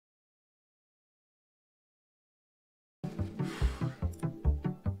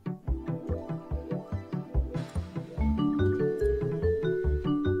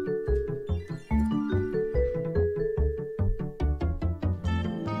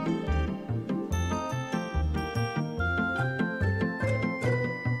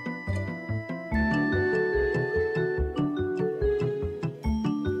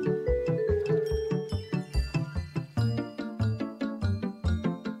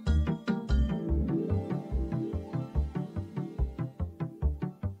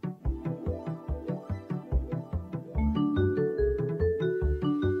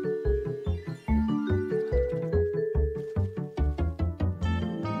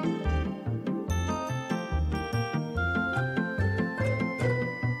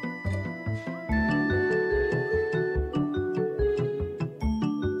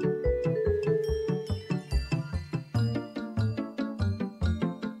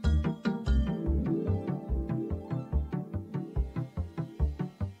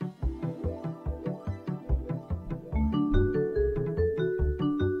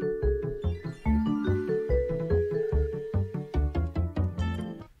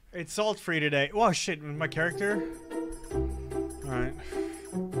It's salt free today. Oh shit, my character. Alright.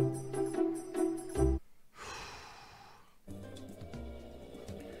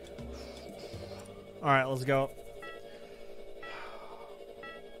 Alright, let's go.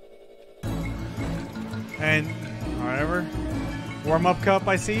 And whatever. Warm-up cup,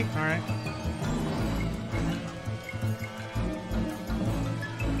 I see. Alright.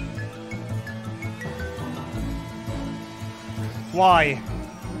 Why?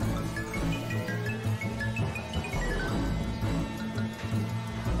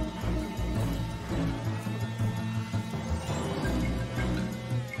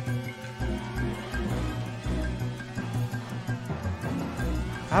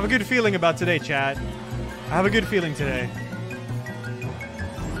 I have a good feeling about today, chat. I have a good feeling today.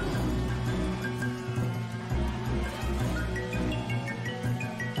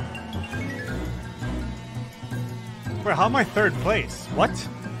 Wait, how am I third place? What?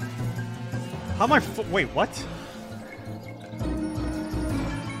 How am I wait, what?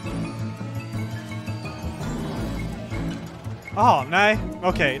 Oh, nah.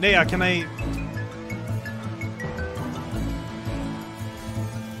 Okay, yeah, can I...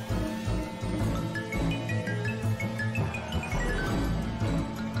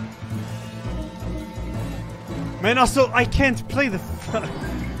 Man, also, I can't play the...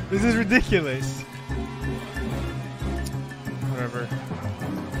 This is ridiculous. Whatever.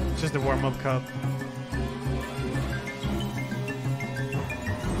 It's just a warm-up cup.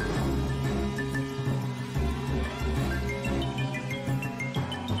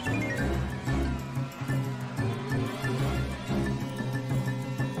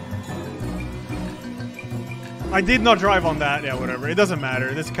 I did not drive on that. Yeah, whatever. It doesn't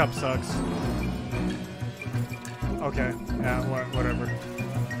matter. This cup sucks. Okay. Yeah, whatever.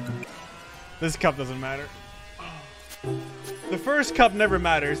 This cup doesn't matter. The first cup never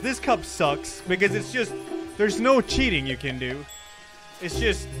matters. This cup sucks because it's just... There's no cheating you can do. It's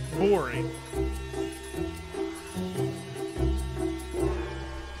just boring.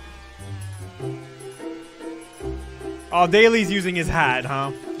 Oh, Daly's using his hat,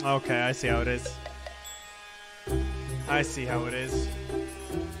 huh? Okay, I see how it is. I see how it is.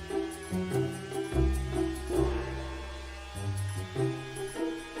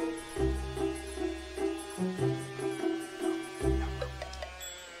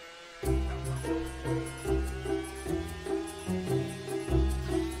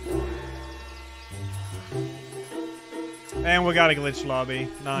 And we got a glitch lobby.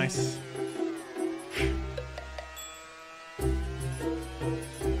 Nice.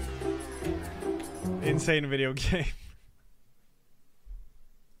 Insane video game.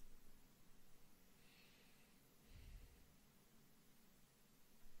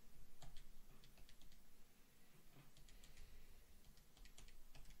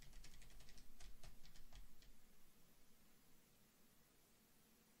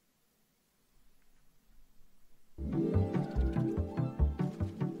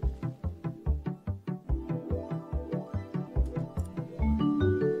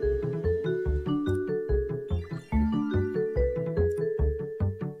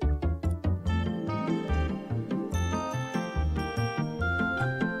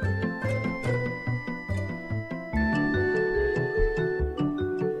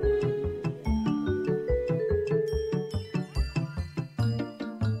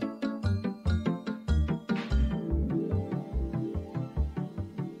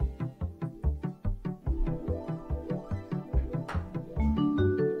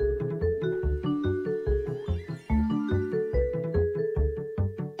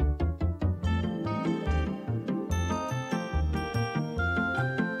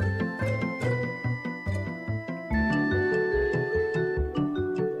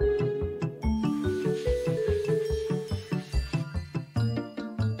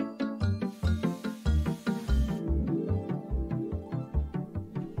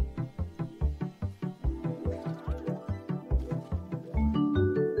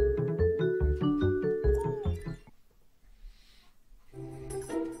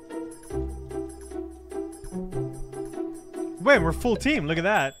 Wait, we're full team. Look at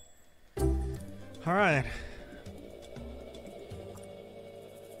that. All right.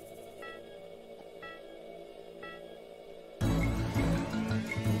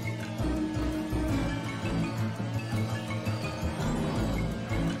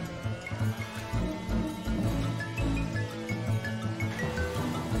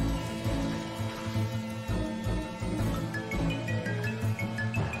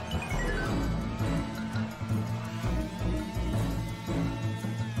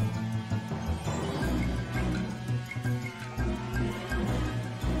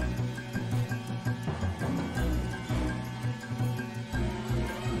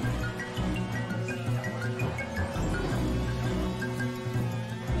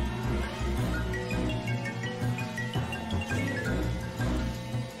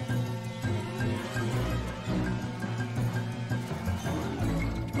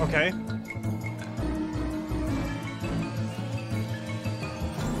 Okay.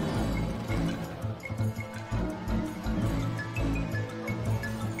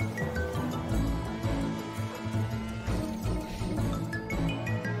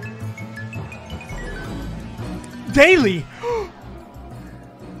 Daily!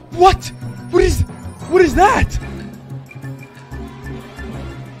 What? What is that?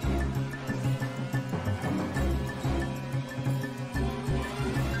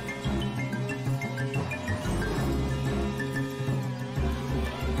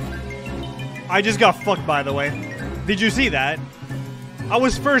 I just got fucked, by the way. Did you see that? I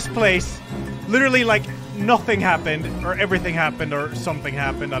was first place. Literally, like, nothing happened, or everything happened, or something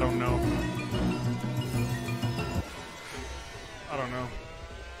happened. I don't know. I don't know.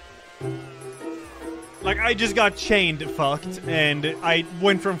 Like, I just got chained fucked, and I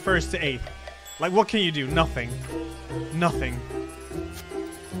went from first to 8th. Like, what can you do? Nothing. Nothing.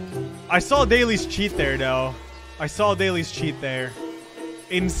 I saw Daly's cheat there, though. I saw Daly's cheat there.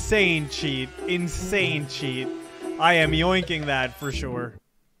 Insane cheat. Insane cheat. I am yoinking that for sure.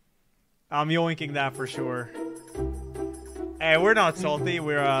 I'm yoinking that for sure. Hey, we're not salty.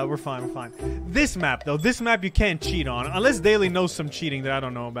 We're fine. We're fine. This map, though. This map you can't cheat on. Unless Daly knows some cheating that I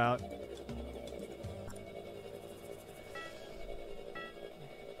don't know about.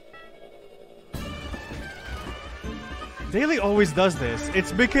 Daly always does this.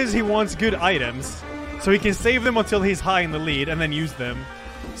 It's because he wants good items. So he can save them until he's high in the lead and then use them.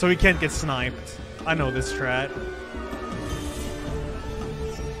 So he can't get sniped. I know this strat.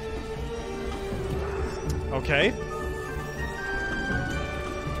 Okay.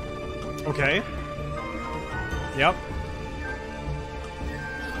 Okay. Yep.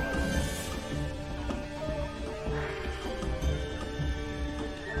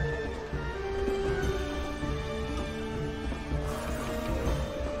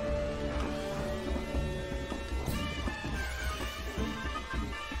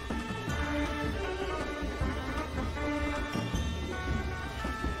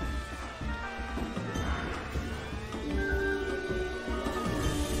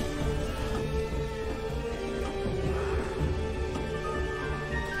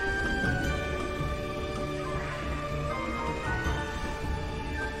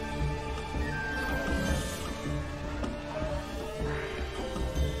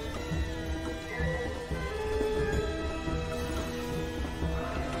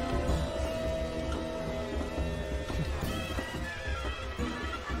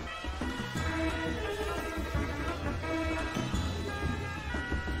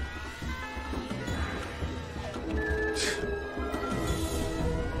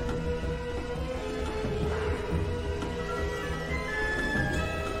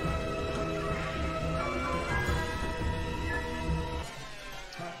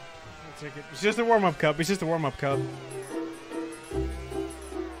 It's just a warm-up cup. It's just a warm-up cup.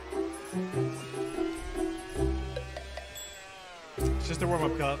 It's just a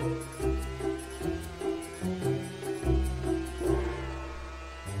warm-up cup.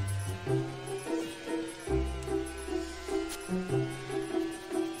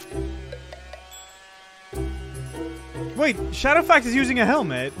 Wait, Shadowfax is using a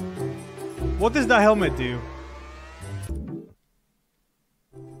helmet. What does that helmet do?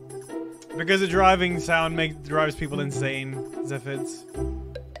 Because the driving sound drives people insane, Zephids.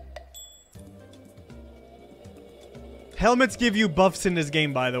 Helmets give you buffs in this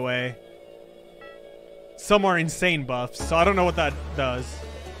game, by the way. Some are insane buffs, so I don't know what that does.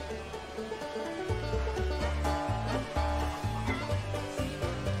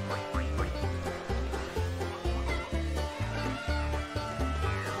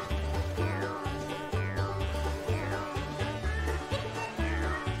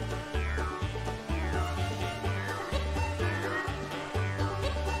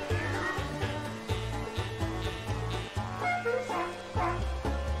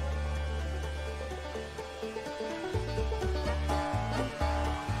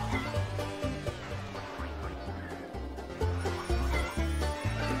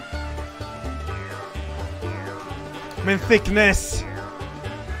 Men thickness.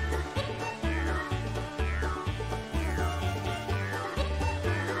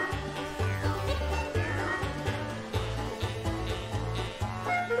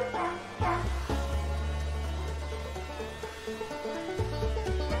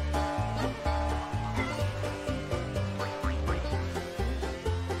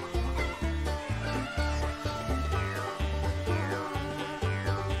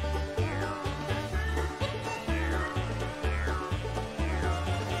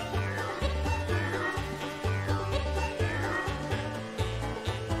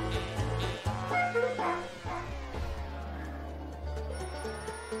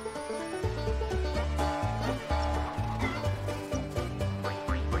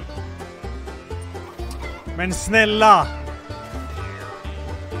 Men snälla!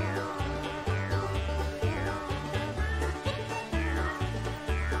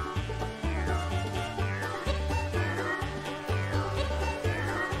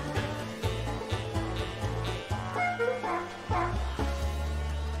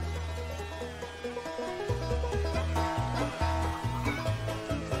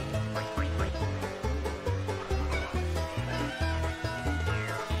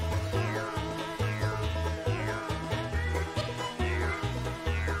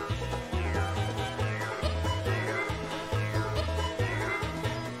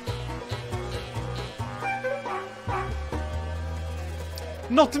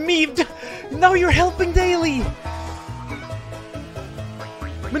 Not me! Now you're helping Daily!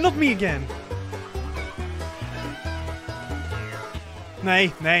 But not me again!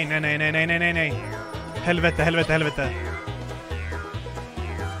 Nej, nej, nej, nej, nej, nej, nej, nej, nej. Helvete, helvete, helvete.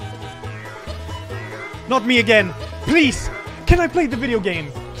 Not me again! Please! Can I play the video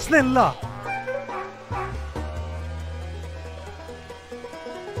game? Snälla!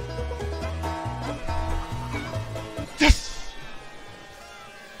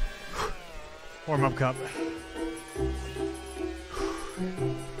 Warm-up cup.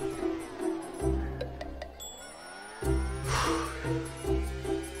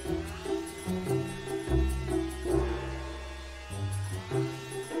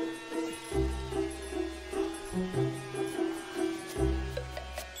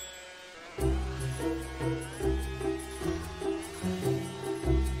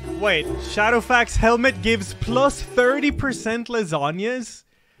 Wait, Shadowfax's helmet gives plus 30% lasagnas?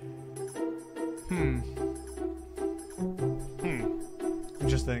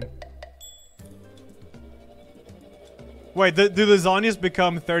 Interesting. Wait, do lasagnas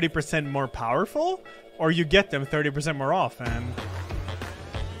become 30% more powerful? Or you get them 30% more often?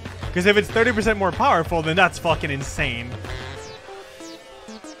 Because if it's 30% more powerful, then that's fucking insane.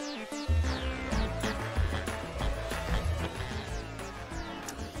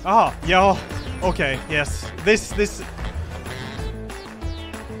 Oh, yo. Okay, yes. This...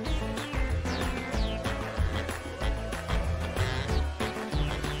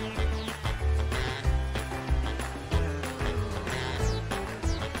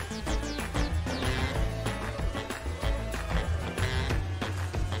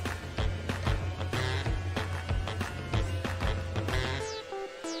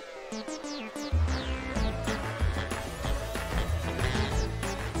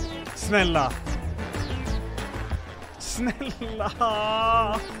 Snälla. Snälla.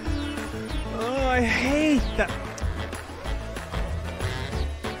 Oh, I hate that.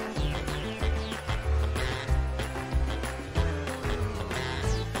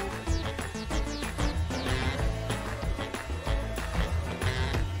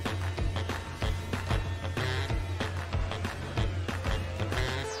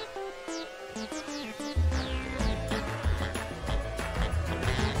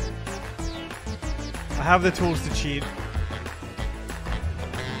 I have the tools to cheat.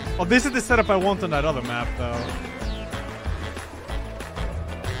 Oh, this is the setup I want on that other map, though.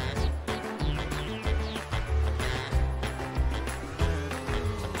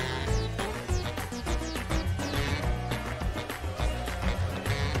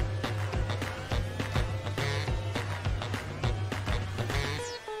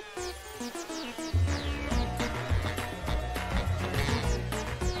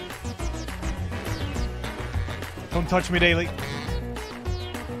 Don't touch me, Daily.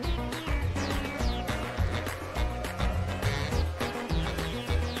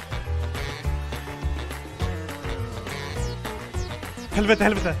 Helvete,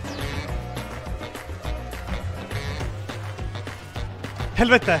 helvete.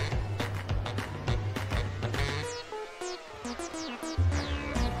 Helvete.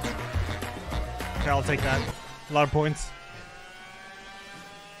 Okay, I'll take that. A lot of points.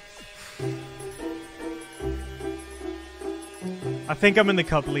 I think I'm in the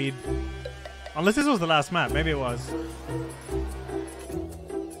cup lead. Unless this was the last map. Maybe it was.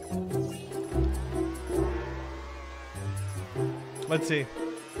 Let's see.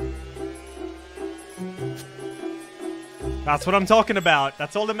 That's what I'm talking about.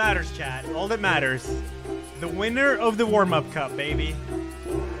 That's all that matters, chat. All that matters. The winner of the warm-up cup, baby.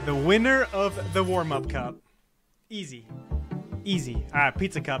 The winner of the warm-up cup. Easy. Easy. Alright,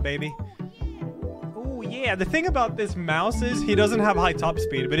 pizza cup, baby. Oh, yeah. The thing about this mouse is he doesn't have high top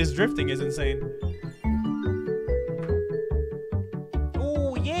speed, but his drifting is insane.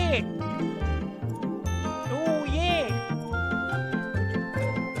 Oh, yeah. Oh, yeah.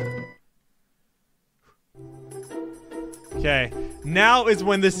 Okay. Now is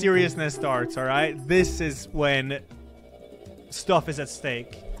when the seriousness starts, alright? This is when stuff is at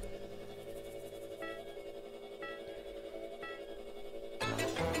stake.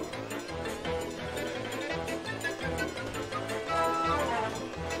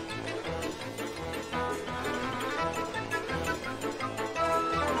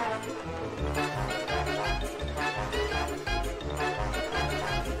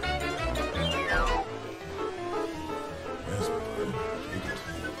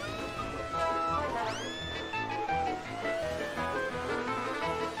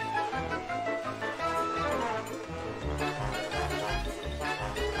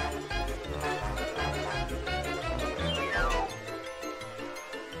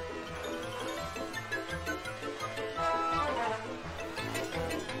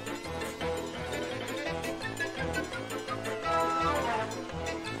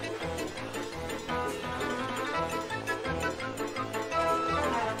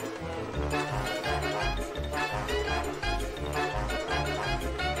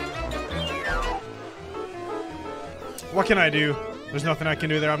 What can I do? There's nothing I can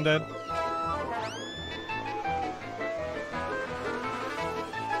do there, I'm dead.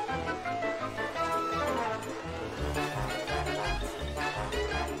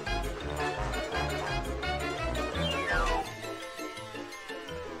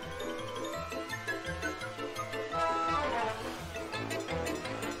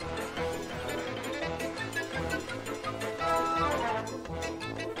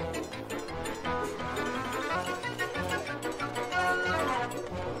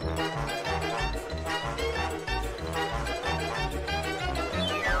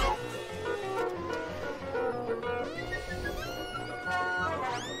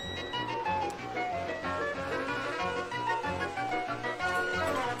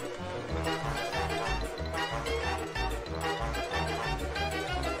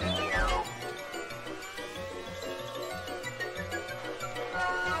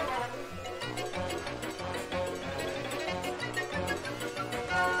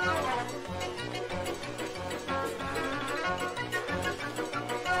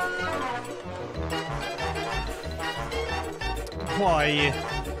 Why?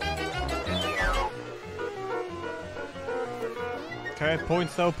 Okay,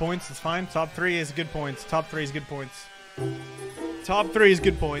 points though, points, it's fine. Top 3 is good points. Top 3 is good points. Top 3 is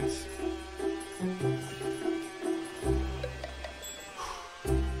good points.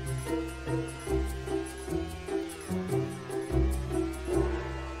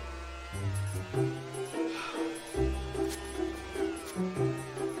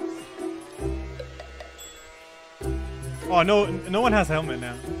 Oh, no one has a helmet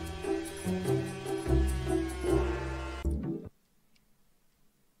now.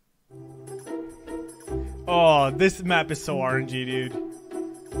 Oh, this map is so RNG, dude.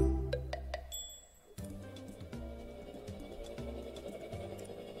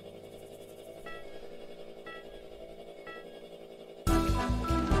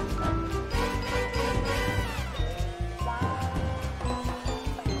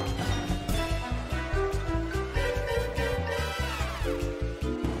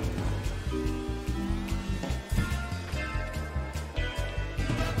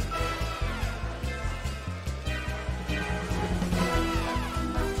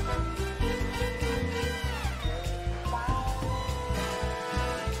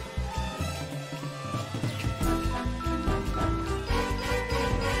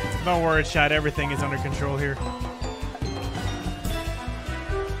 Don't worry, chat. Everything is under control here.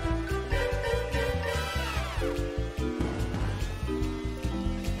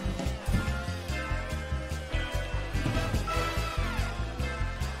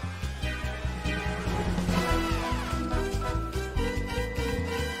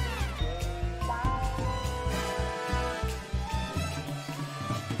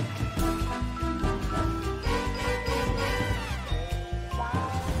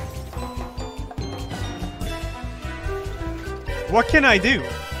 What can I do?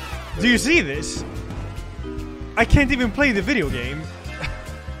 Do you see this? I can't even play the video game.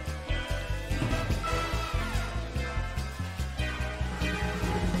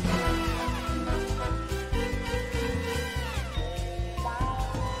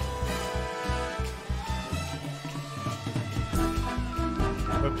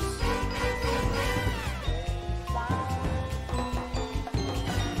 Whoops.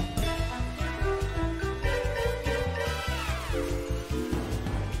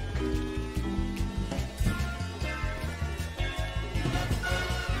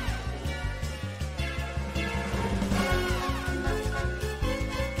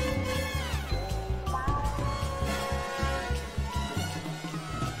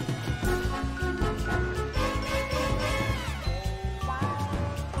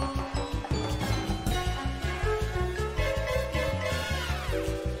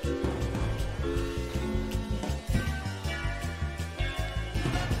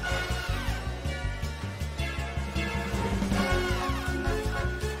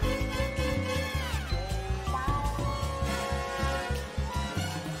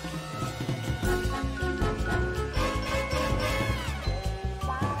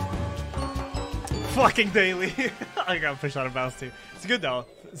 Fucking daily. I got pushed out of bounds too. It's good though.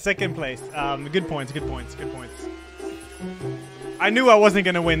 Second place. Good points, good points, good points. I knew I wasn't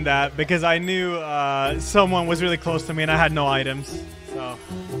gonna win that because I knew someone was really close to me and I had no items. So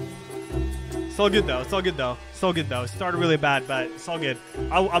it's all good though. It's all good though. It's all good though. It started really bad, but it's all good.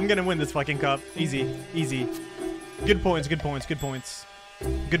 I'm gonna win this fucking cup. Easy, easy. Good points, good points, good points.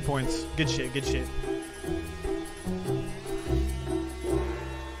 Good points. Good shit, good shit.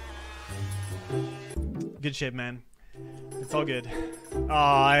 Good shit, man. It's all good. Oh,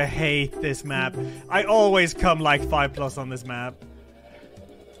 I hate this map. I always come like 5+ on this map.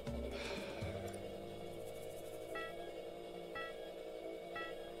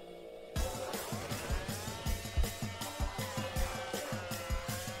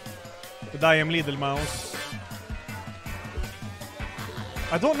 But I am Lidl Mouse.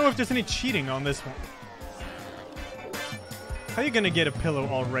 I don't know if there's any cheating on this one. How are you gonna get a pillow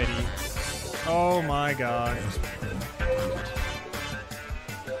already? Oh my god.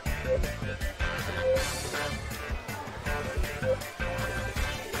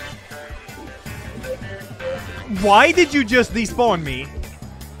 Why did you just despawn me?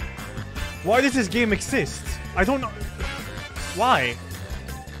 Why does this game exist? I don't know. Why?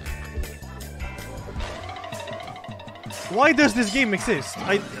 Why does this game exist?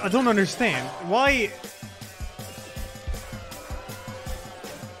 I don't understand. Why?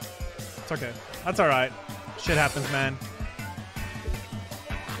 It's okay. That's alright. Shit happens, man.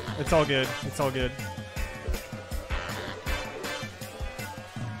 It's all good. It's all good.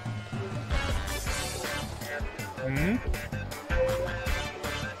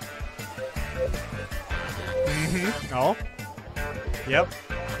 Oh. Yep.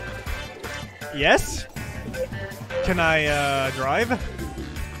 Yes? Can I drive?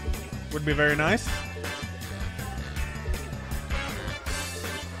 Would be very nice.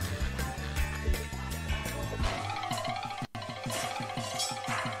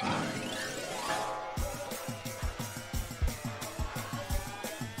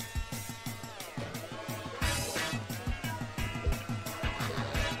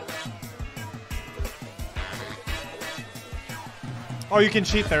 Oh, you can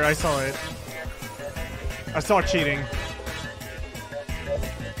cheat there. I saw it. I saw cheating.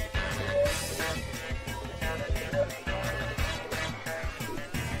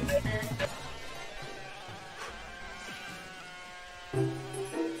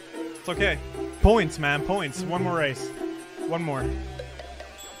 It's okay. Points, man. Points. One more race. One more.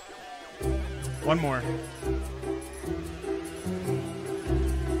 One more.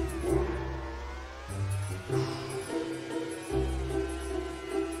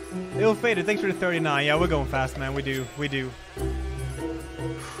 Ill Fated, thanks for the 39. Yeah, we're going fast, man. We do. We do.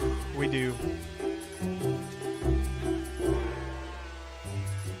 We do.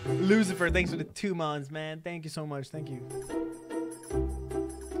 Lucifer, thanks for the 2 months, man. Thank you so much. Thank you.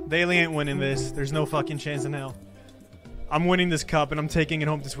 Daily ain't winning this. There's no fucking chance in hell. I'm winning this cup and I'm taking it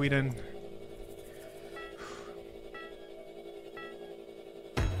home to Sweden.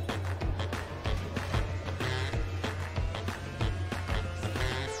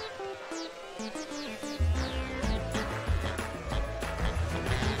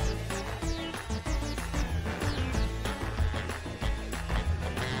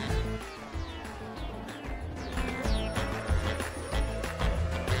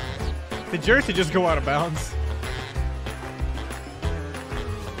 Did Jersey just go out of bounds?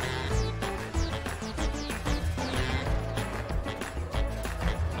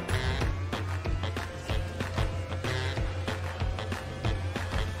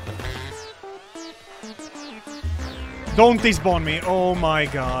 Don't despawn me. Oh my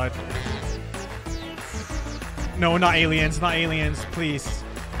god. No, not aliens. Not aliens. Please.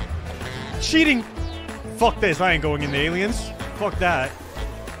 Cheating. Fuck this. I ain't going into aliens. Fuck that.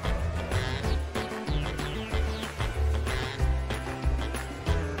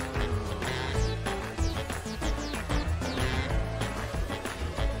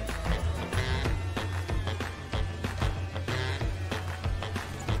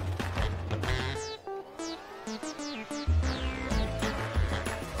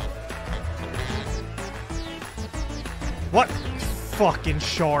 What? Fucking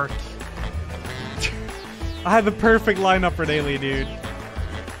shark. I had the perfect lineup for daily, dude.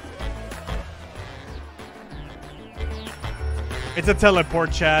 It's a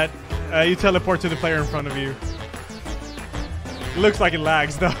teleport, chat. You teleport to the player in front of you. It looks like it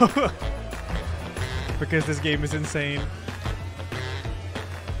lags, though. Because this game is insane.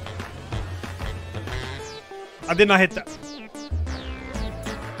 I did not hit that.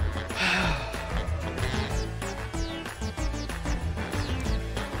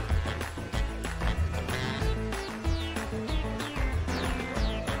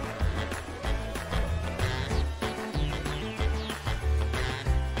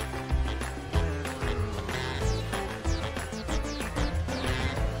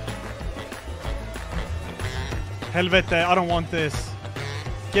 Helvete, I don't want this.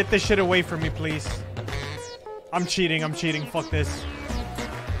 Get this shit away from me, please. I'm cheating, fuck this.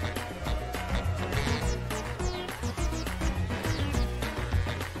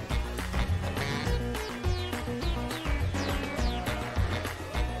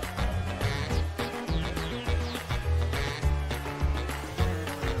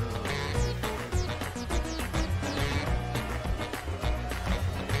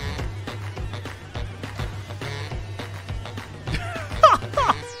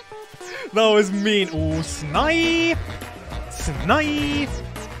 That was mean. Ooh, snipe! Snipe!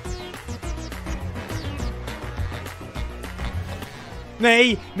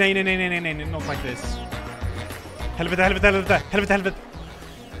 Nay! Nay, nay, nay, nay, nay, nay, not like this. Helvete, helvete, helvete, helvete, helvete.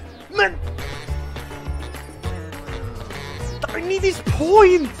 Man! I need these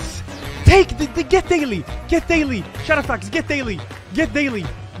points! Take the get daily! Get daily! Shadowfax, get daily! Get daily!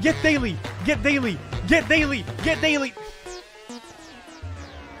 Get daily! Get daily! Get daily! Get daily!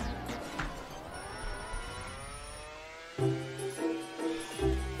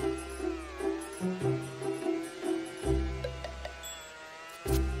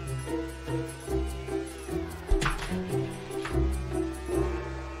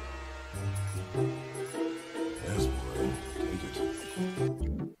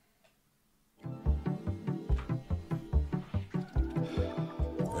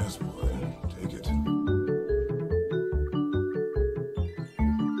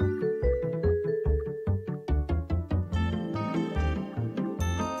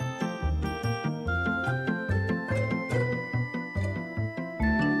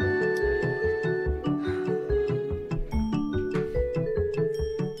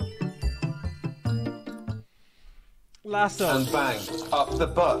 Lasso. And bang, up the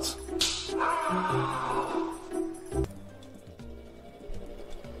butt.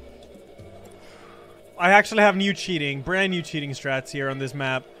 I actually have new cheating, brand new cheating strats here on this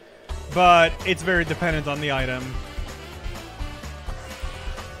map, but it's very dependent on the item.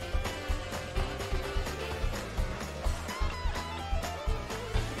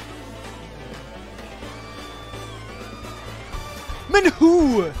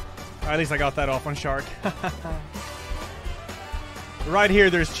 Manhoo! At least I got that off on Shark. Right here,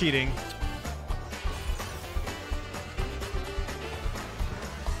 there's cheating.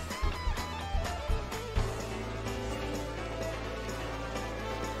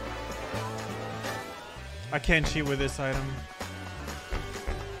 I can't cheat with this item.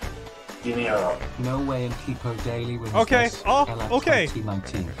 Give me a... No way in Keepo Daily wins. Okay, this. oh, Elajjaz okay.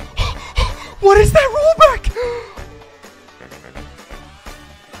 2019. What is that rollback?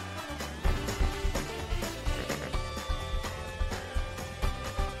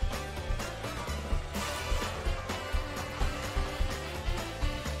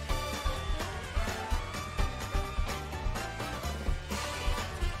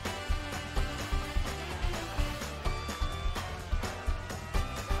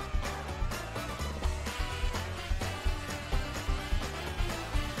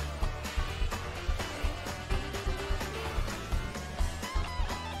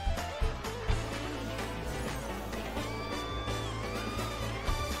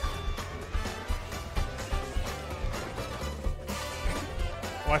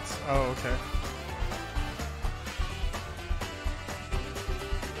 What? Oh, okay.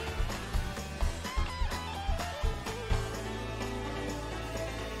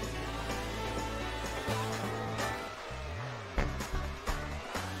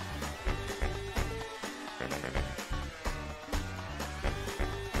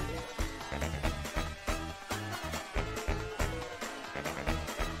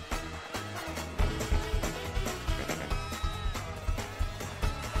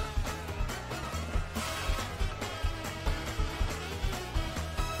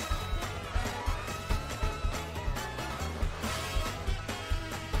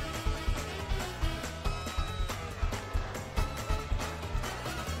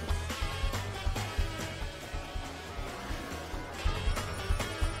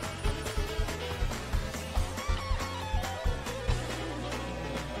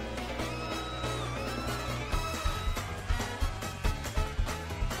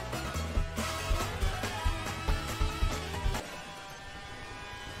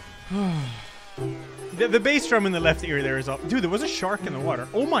 The bass drum in the left ear there is up. Dude, there was a shark in the water.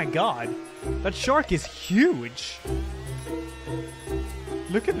 Oh my god. That shark is huge.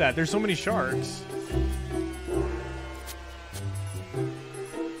 Look at that. There's so many sharks.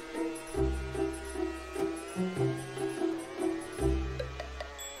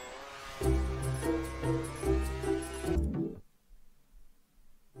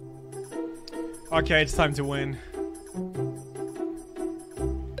 Okay, it's time to win.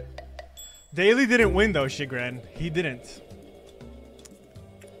 Daly didn't win though, Shigren. He didn't.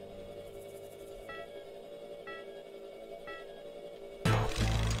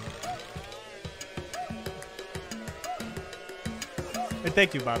 Hey,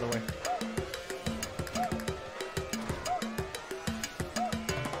 thank you, by the way.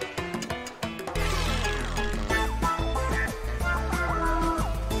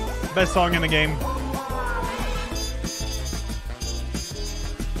 Best song in the game.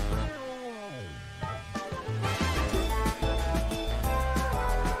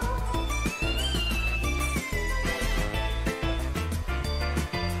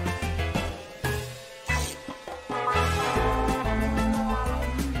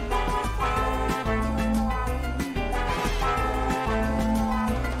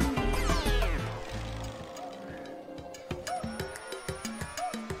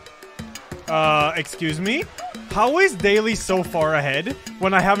 Excuse me? How is Daly so far ahead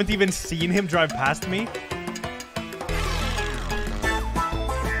when I haven't even seen him drive past me?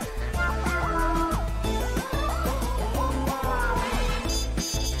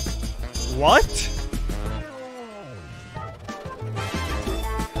 What?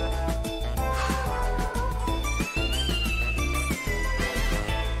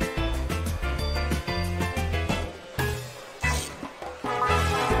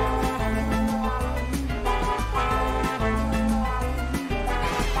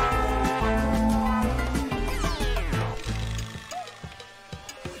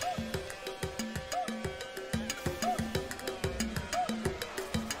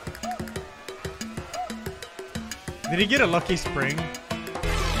 Did he get a lucky spring?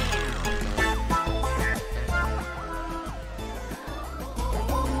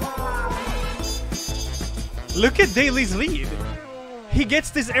 Look at Daly's lead. He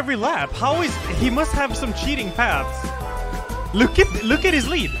gets this every lap. How is he must have some cheating paths. Look at his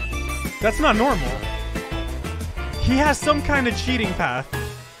lead. That's not normal. He has some kind of cheating path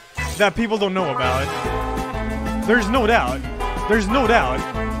that people don't know about. There's no doubt. There's no doubt.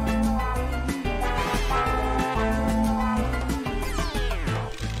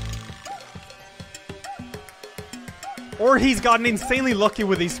 Or he's gotten insanely lucky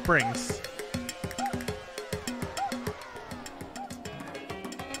with these springs.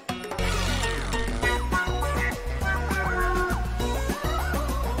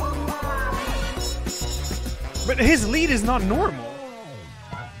 But his lead is not normal.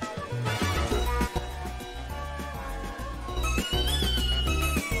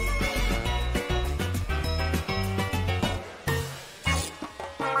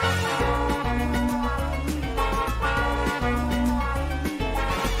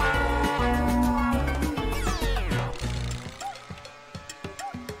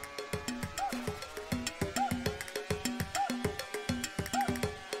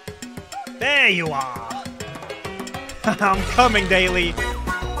 There you are. I'm coming, Daly.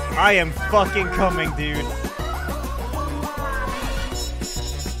 I am fucking coming, dude.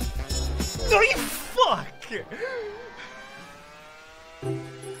 No, you fuck.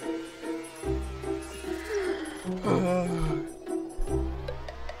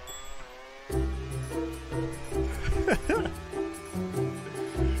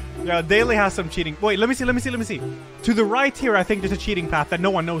 Yeah, Daly has some cheating. Wait, let me see. To the right here, I think there's a cheating path that no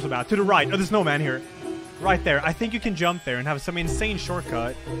one knows about. To the right. Oh, there's no man here. Right there. I think you can jump there and have some insane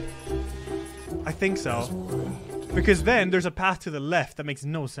shortcut. I think so. Because then there's a path to the left that makes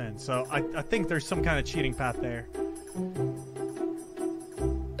no sense. So I think there's some kind of cheating path there.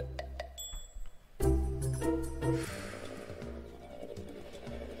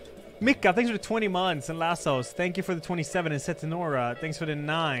 Mika, thanks for the 20 months. And Lassos, thank you for the 27. And Setanora, thanks for the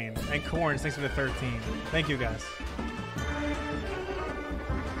 9. And Corns, thanks for the 13. Thank you, guys.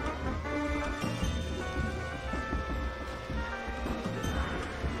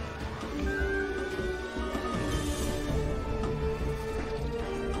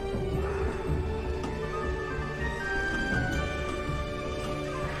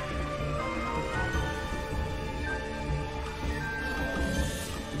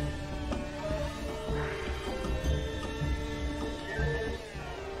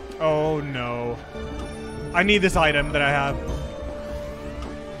 Oh no. I need this item that I have.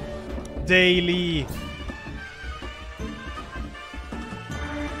 Daily.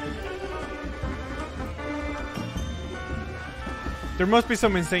 There must be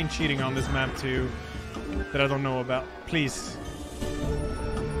some insane cheating on this map too that I don't know about. Please.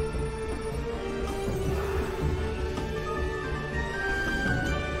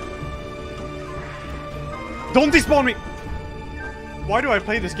 Don't despawn me! Why do I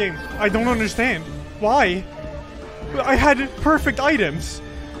play this game? I don't understand. Why? I had perfect items.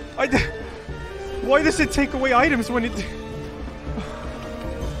 Why does it take away items when it...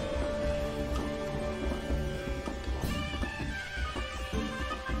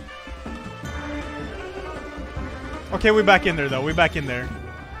 Okay, we're back in there, though. We're back in there.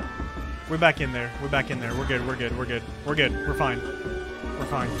 We're back in there. We're back in there. We're good. We're good. We're good. We're good. We're fine. We're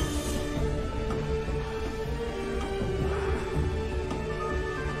fine.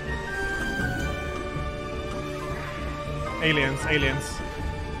 Aliens. Aliens.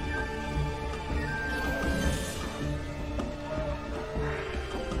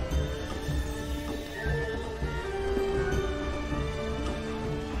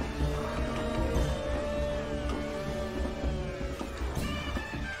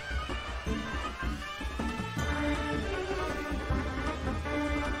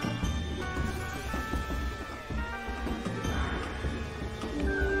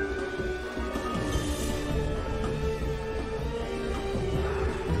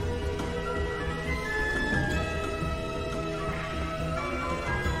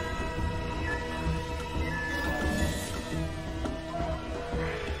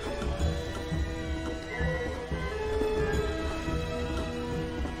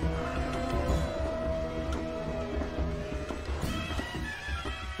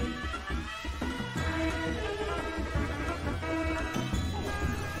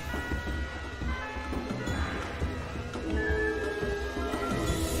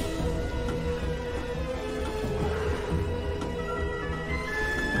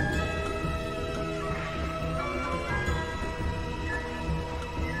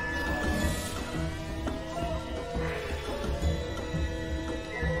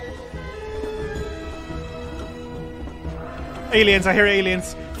 Aliens, I hear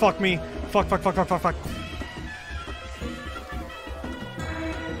aliens. Fuck me. Fuck, fuck, fuck, fuck, fuck, fuck.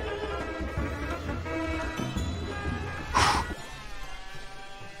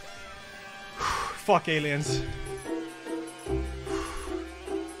 Fuck aliens.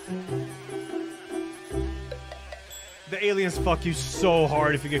 The aliens fuck you so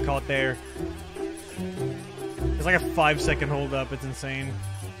hard if you get caught there. It's like a 5-second hold up. It's insane.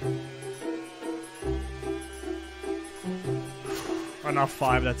 Or not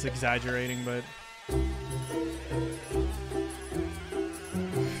 5, that's exaggerating, but...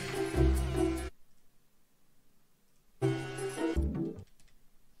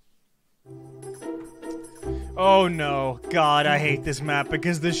 Oh no, God, I hate this map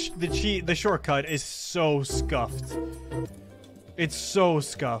because the shortcut is so scuffed. It's so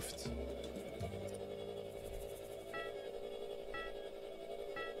scuffed.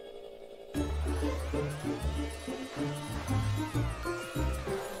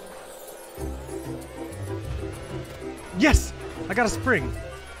 Yes! I got a spring.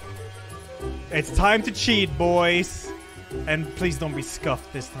 It's time to cheat, boys. And please don't be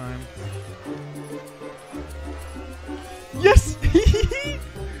scuffed this time. Yes!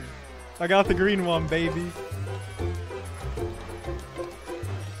 I got the green one, baby.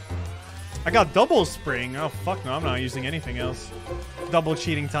 I got double spring. Oh, fuck no. I'm not using anything else. Double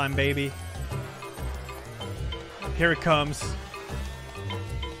cheating time, baby. Here it comes.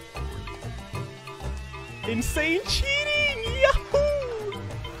 Insane cheating! Yahoo!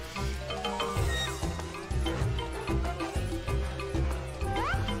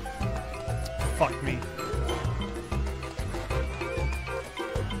 Fuck me.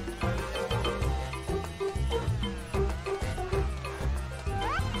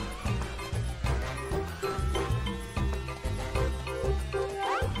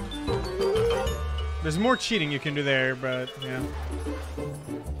 There's more cheating you can do there, but yeah.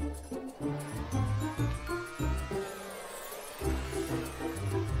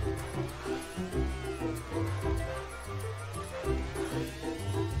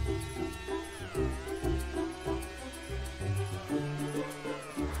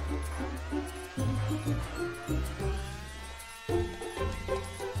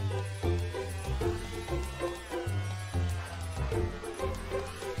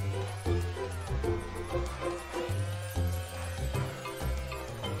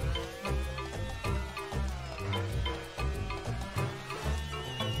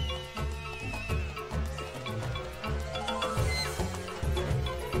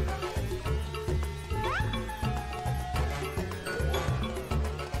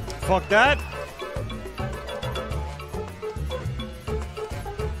 Fuck that.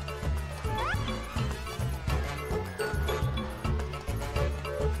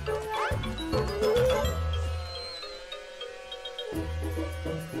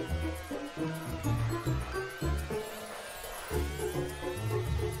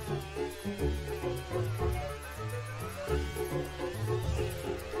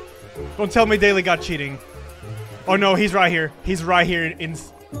 Don't tell me Daly got cheating. Oh no, he's right here. He's right here in...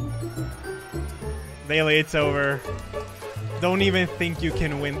 Daly, it's over. Don't even think you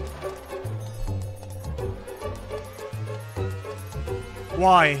can win.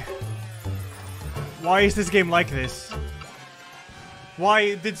 Why? Why is this game like this?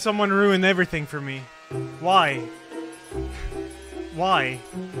 Why did someone ruin everything for me? Why? Why?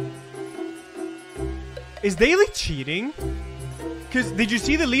 Is Daly cheating? Because did you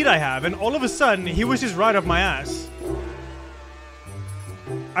see the lead I have? And all of a sudden, he was just right up my ass.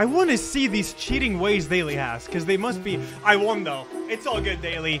 I want to see these cheating ways Daly has. Because they must be... I won though. It's all good,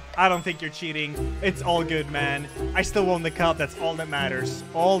 Daly. I don't think you're cheating. It's all good, man. I still won the cup. That's all that matters.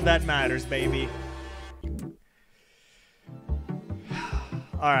 All that matters, baby.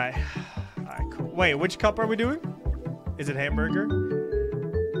 Alright. Alright, cool. Wait, which cup are we doing? Is it hamburger?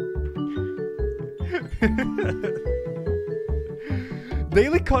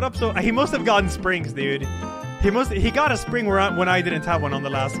 Daly caught up so... He must have gotten springs, dude. He got a spring when I didn't have one on the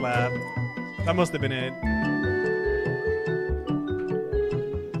last lap. That must have been it.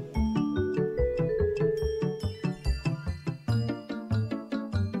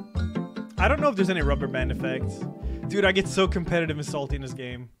 I don't know if there's any rubber band effects. Dude, I get so competitive and salty in this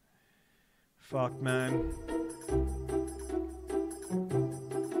game. Fuck, man.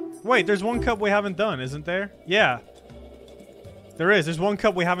 Wait, there's one cup we haven't done, isn't there? Yeah. There is. There's one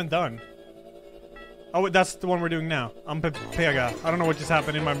cup we haven't done. Oh, that's the one we're doing now. I'm Pega. I don't know what just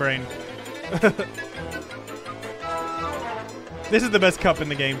happened in my brain. This is the best cup in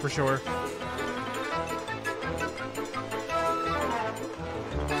the game, for sure.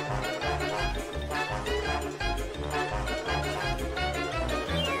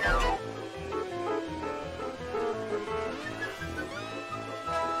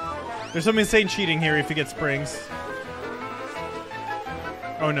 There's some insane cheating here if you get springs.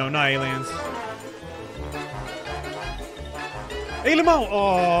 Oh no, not aliens. Alien out!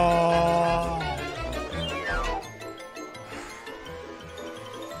 Oh.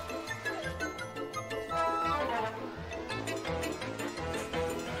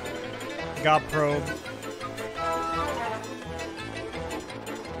 Got probed.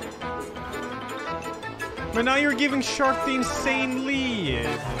 But now you're giving Shark the insane lead.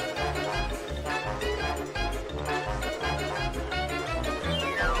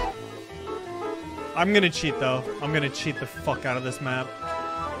 I'm gonna cheat though. I'm gonna cheat the fuck out of this map.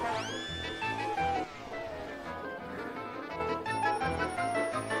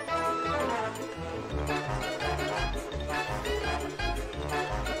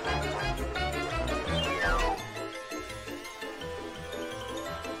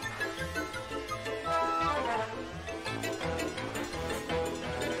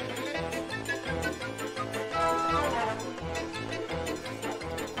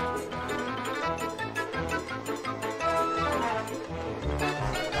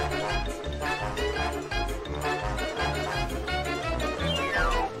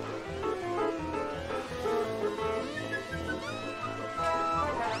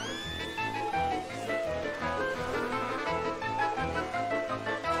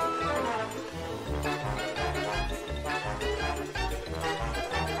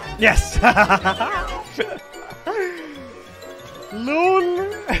 Yes! LOL!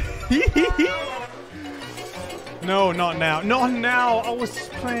 No, not now. Not now! I was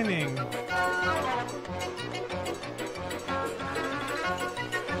planning.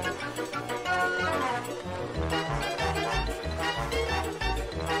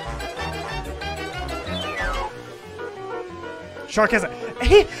 Shark has a...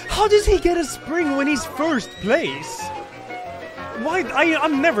 Hey, how does he get a spring when he's first place? Why?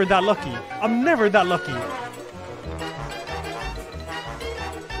 I'm never that lucky. I'm never that lucky.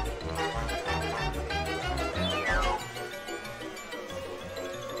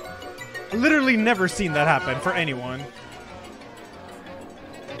 Literally never seen that happen for anyone.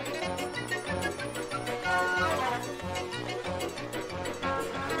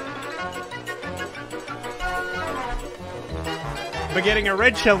 But getting a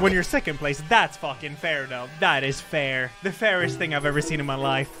red shell when you're second place, that's fucking fair though. That is fair. The fairest thing I've ever seen in my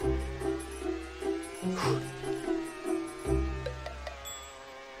life.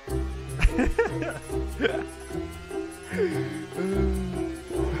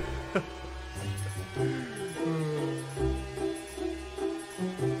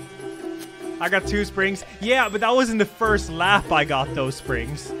 I got 2 springs. Yeah, but that was in the first lap I got those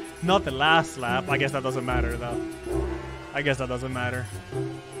springs. Not the last lap. I guess that doesn't matter though. I guess that doesn't matter.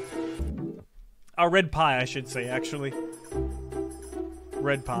 A red pie, I should say, actually.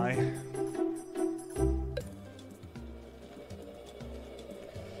 Red pie.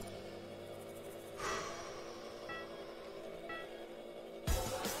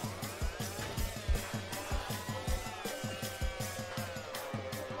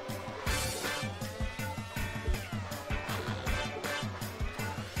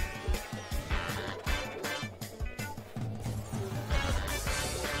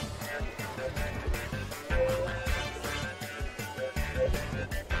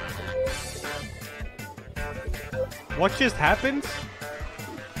 What just happened?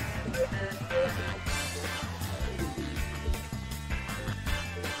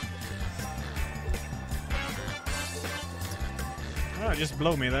 Oh, just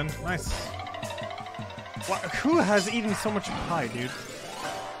blow me then. Nice. What, who has eaten so much pie, dude?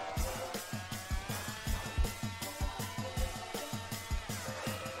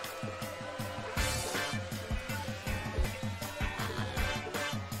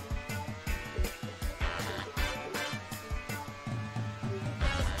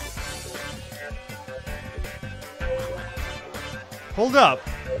 Hold up.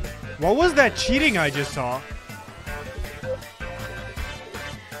 What was that cheating I just saw?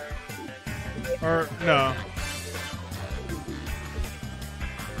 Or, no.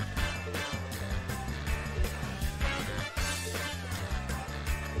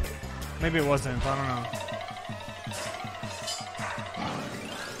 Maybe it wasn't. I don't know.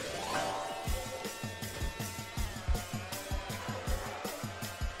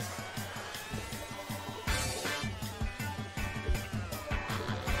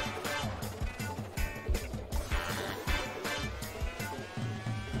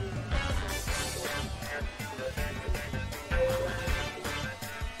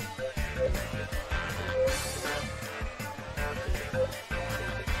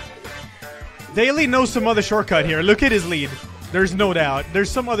 Daily knows some other shortcut here. Look at his lead. There's no doubt.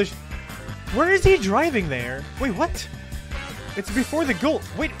 There's some other... Where is he driving there? Wait, what? It's before the goal.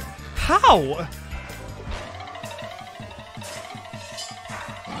 Wait, how?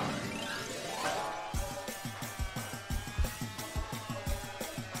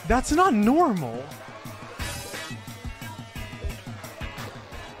 That's not normal.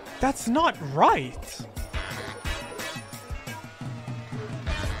 That's not right.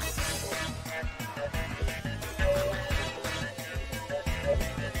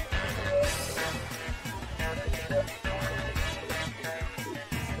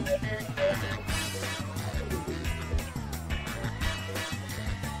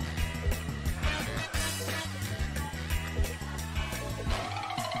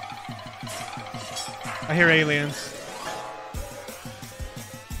 I hear aliens.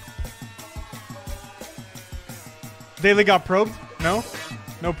 Daily got probed? No?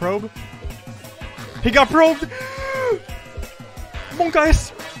 No probe? He got probed! Come on,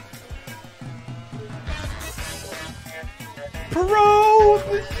 guys! Probe!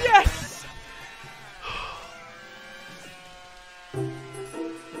 Yes!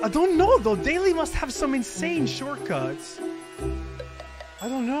 I don't know, though. Daily must have some insane shortcuts. I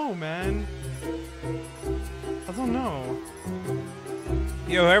don't know, man. I don't know.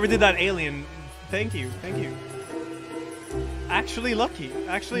 Yo, whoever did that alien, thank you, thank you. Actually lucky,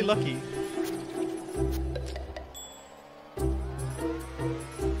 actually lucky.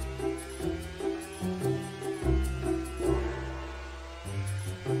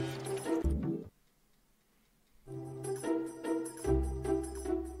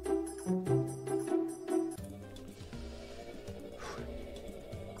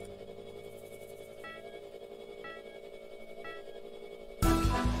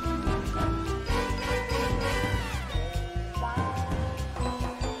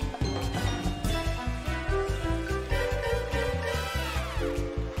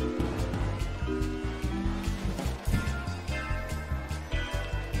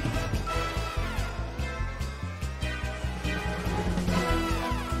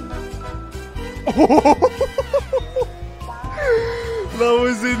 That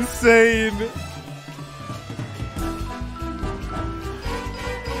was insane.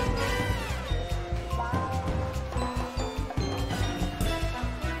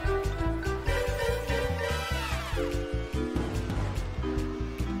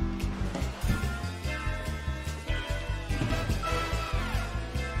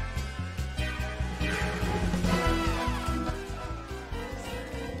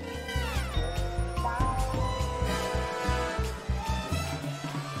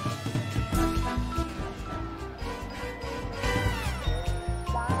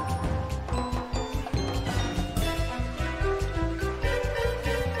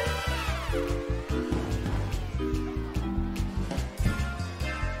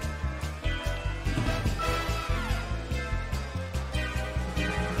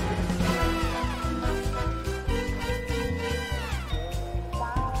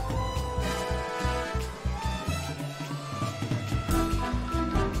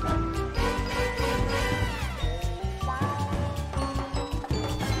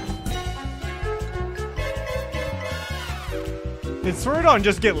 Did Swordon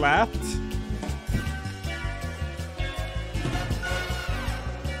just get laughed?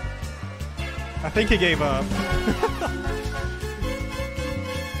 I think he gave up.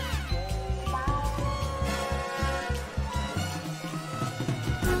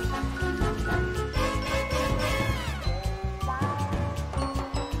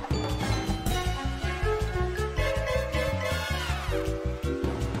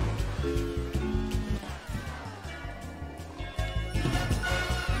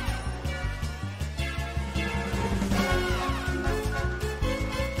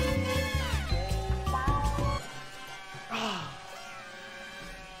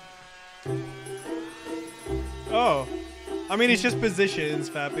 Oh. I mean, it's just positions,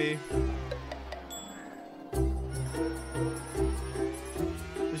 Fappy.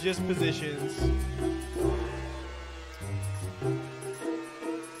 It's just positions.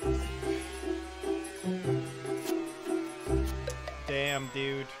 Damn,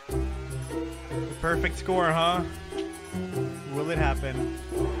 dude. The perfect score, huh? Will it happen?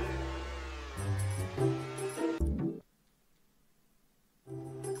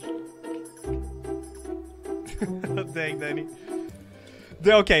 Dang, Danny.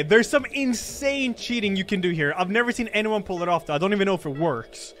 Okay, there's some insane cheating you can do here. I've never seen anyone pull it off, though. I don't even know if it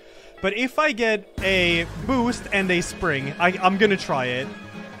works. But if I get a boost and a spring, I'm gonna try it.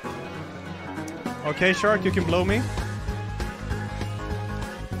 Okay, Shark, you can blow me.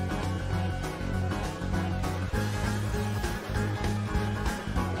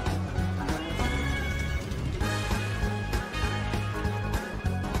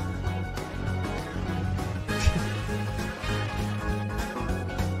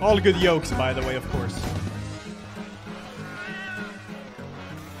 All good yolks, by the way, of course.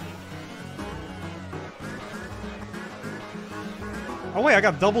 Oh wait, I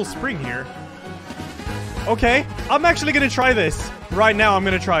got double spring here. Okay, I'm actually gonna try this. Right now, I'm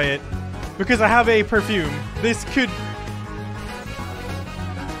gonna try it. Because I have a perfume. This could...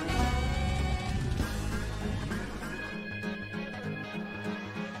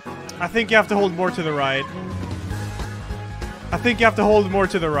 I think you have to hold more to the right. I think you have to hold more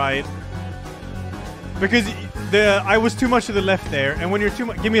to the right. Because I was too much to the left there. And when you're too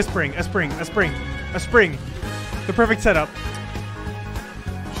much... Give me a spring, a spring, a spring, a spring. The perfect setup.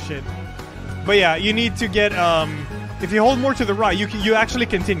 Shit. But yeah, you need to get... if you hold more to the right, you actually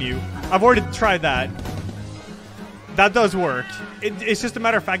continue. I've already tried that. That does work. It's just a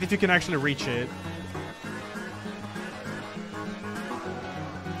matter of fact that you can actually reach it.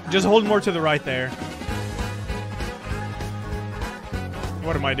 Just hold more to the right there.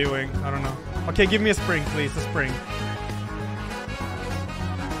 What am I doing? I don't know. Okay, give me a spring, please. A spring.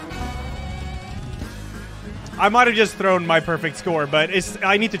 I might have just thrown my perfect score, but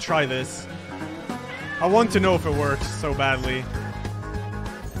I need to try this. I want to know if it works so badly.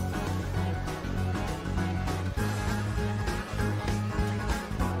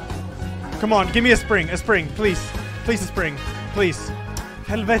 Come on, give me a spring, please. Please, a spring. Please.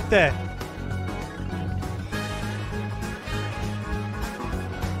 Helvete.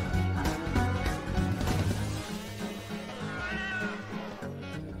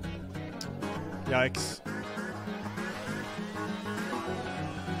 Yikes.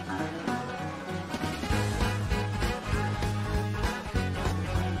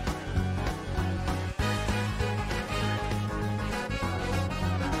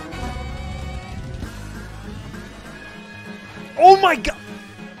 Oh my god!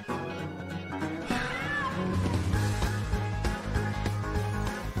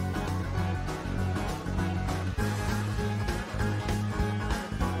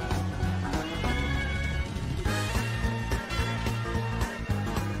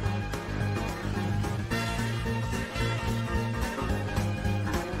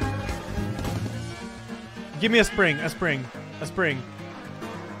 Give me a spring, a spring, a spring.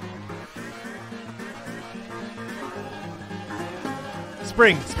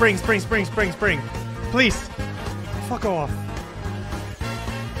 Spring, spring, spring, spring, spring, spring. Please. Fuck off.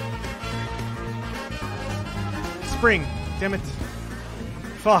 Spring. Damn it.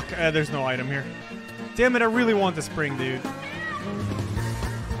 Fuck. There's no item here. Damn it, I really want the spring, dude.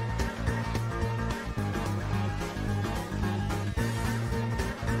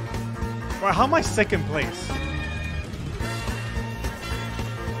 Wow, how am I second place?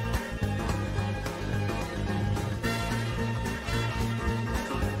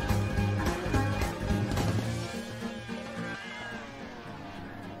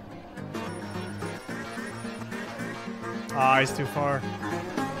 Ah, he's too far.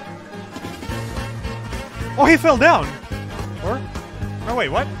 Oh, he fell down! Or? Oh, wait,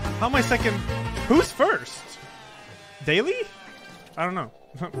 what? How am I second? Who's first? Daily? I don't know.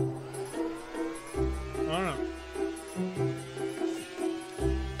 I don't know.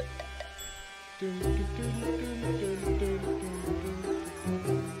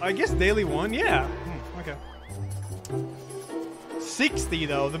 I guess daily one, yeah. Okay. 60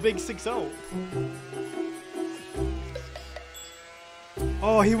 though, the big 6-0.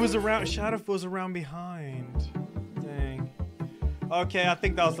 Oh, he was around. Shadow was around behind. Dang. Okay, I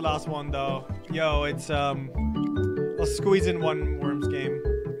think that was the last one though. Yo, it's I'll squeeze in one Worms game.